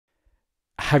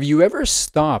Have you ever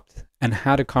stopped and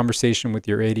had a conversation with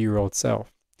your 80-year-old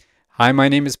self? Hi, my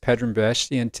name is Pedram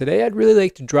Beshti, and today I'd really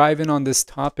like to drive in on this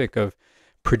topic of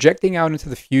projecting out into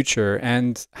the future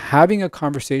and having a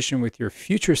conversation with your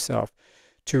future self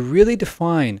to really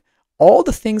define all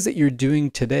the things that you're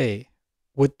doing today.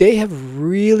 Would they have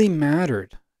really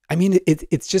mattered? I mean,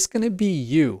 it's just going to be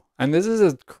you. And this is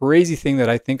a crazy thing that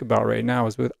I think about right now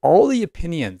is with all the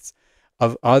opinions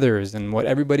of others and what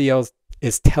everybody else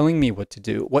is telling me what to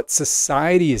do, what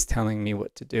society is telling me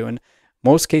what to do. And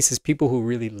most cases, people who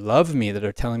really love me that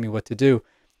are telling me what to do.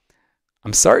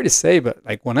 I'm sorry to say, but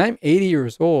like when I'm 80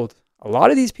 years old, a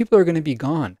lot of these people are going to be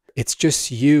gone. It's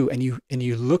just you, and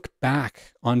you look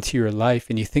back onto your life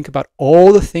and you think about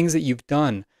all the things that you've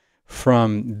done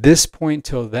from this point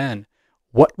till then.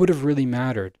 What would have really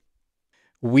mattered?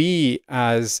 We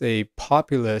as a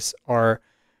populace are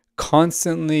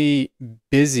constantly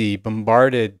busy,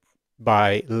 bombarded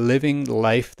by living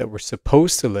life that we're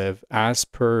supposed to live as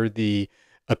per the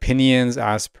opinions,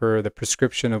 as per the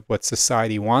prescription of what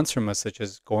society wants from us, such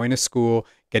as going to school,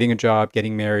 getting a job,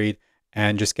 getting married,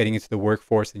 and just getting into the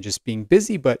workforce and just being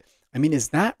busy. But I mean, is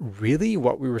that really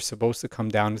what we were supposed to come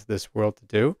down into this world to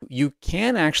do? You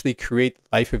can actually create the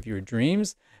life of your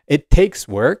dreams. It takes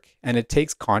work and it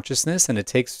takes consciousness and it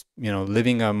takes,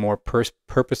 living a more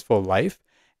purposeful life.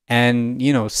 And,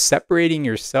 separating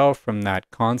yourself from that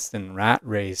constant rat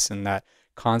race and that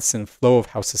constant flow of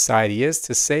how society is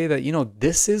to say that,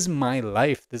 this is my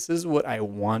life. This is what I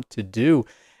want to do.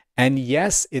 And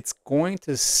yes, it's going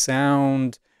to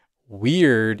sound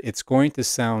weird. It's going to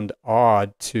sound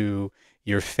odd to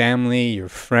your family, your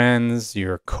friends,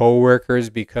 your coworkers,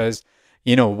 because,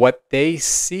 what they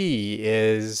see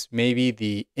is maybe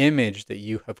the image that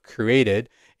you have created.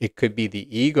 It could be the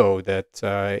ego that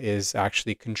is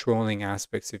actually controlling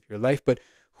aspects of your life. But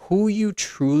who you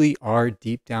truly are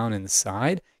deep down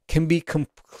inside can be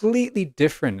completely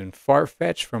different and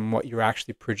far-fetched from what you're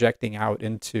actually projecting out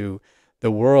into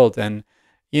the world. And,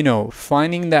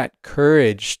 finding that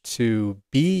courage to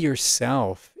be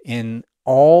yourself in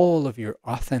all of your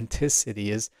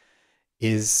authenticity is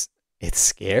it's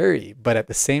scary, but at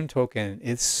the same token,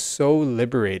 it's so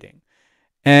liberating.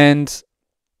 And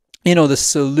the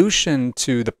solution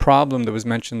to the problem that was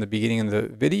mentioned in the beginning of the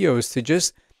video is to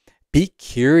just be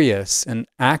curious and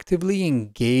actively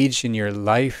engage in your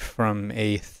life from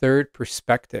a third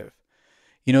perspective.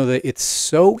 That it's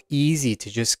so easy to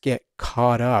just get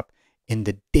caught up in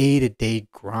the day-to-day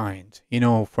grind.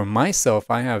 For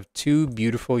myself, I have two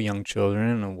beautiful young children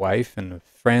and a wife and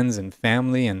friends and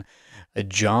family and a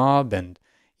job, and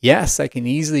yes, I can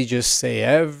easily just say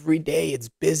every day it's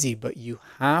busy, but you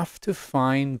have to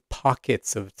find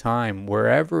pockets of time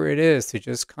wherever it is to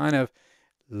just kind of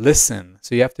listen.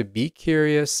 So you have to be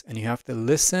curious and you have to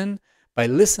listen. By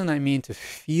listen, I mean to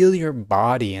feel your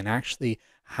body and actually,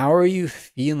 how are you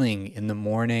feeling in the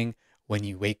morning when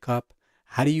you wake up?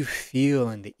 How do you feel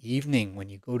in the evening when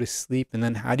you go to sleep? And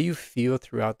then how do you feel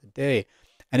throughout the day?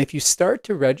 And if you start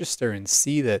to register and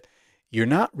see that you're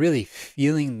not really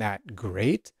feeling that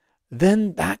great,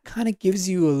 then that kind of gives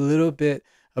you a little bit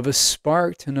of a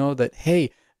spark to know that,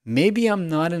 hey, maybe I'm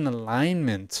not in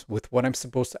alignment with what I'm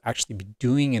supposed to actually be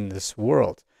doing in this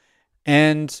world.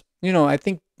 And, I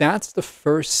think that's the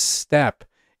first step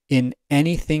in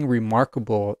anything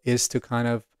remarkable, is to kind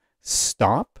of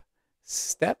stop,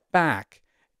 step back,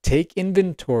 take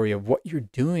inventory of what you're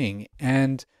doing,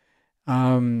 and,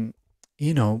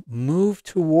 move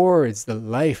towards the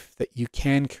life that you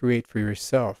can create for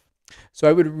yourself. So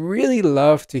I would really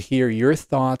love to hear your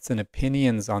thoughts and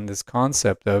opinions on this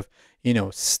concept of,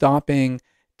 stopping,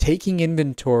 taking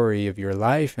inventory of your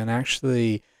life and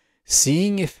actually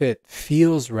seeing if it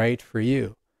feels right for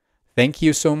you. Thank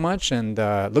you so much, and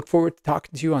look forward to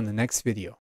talking to you on the next video.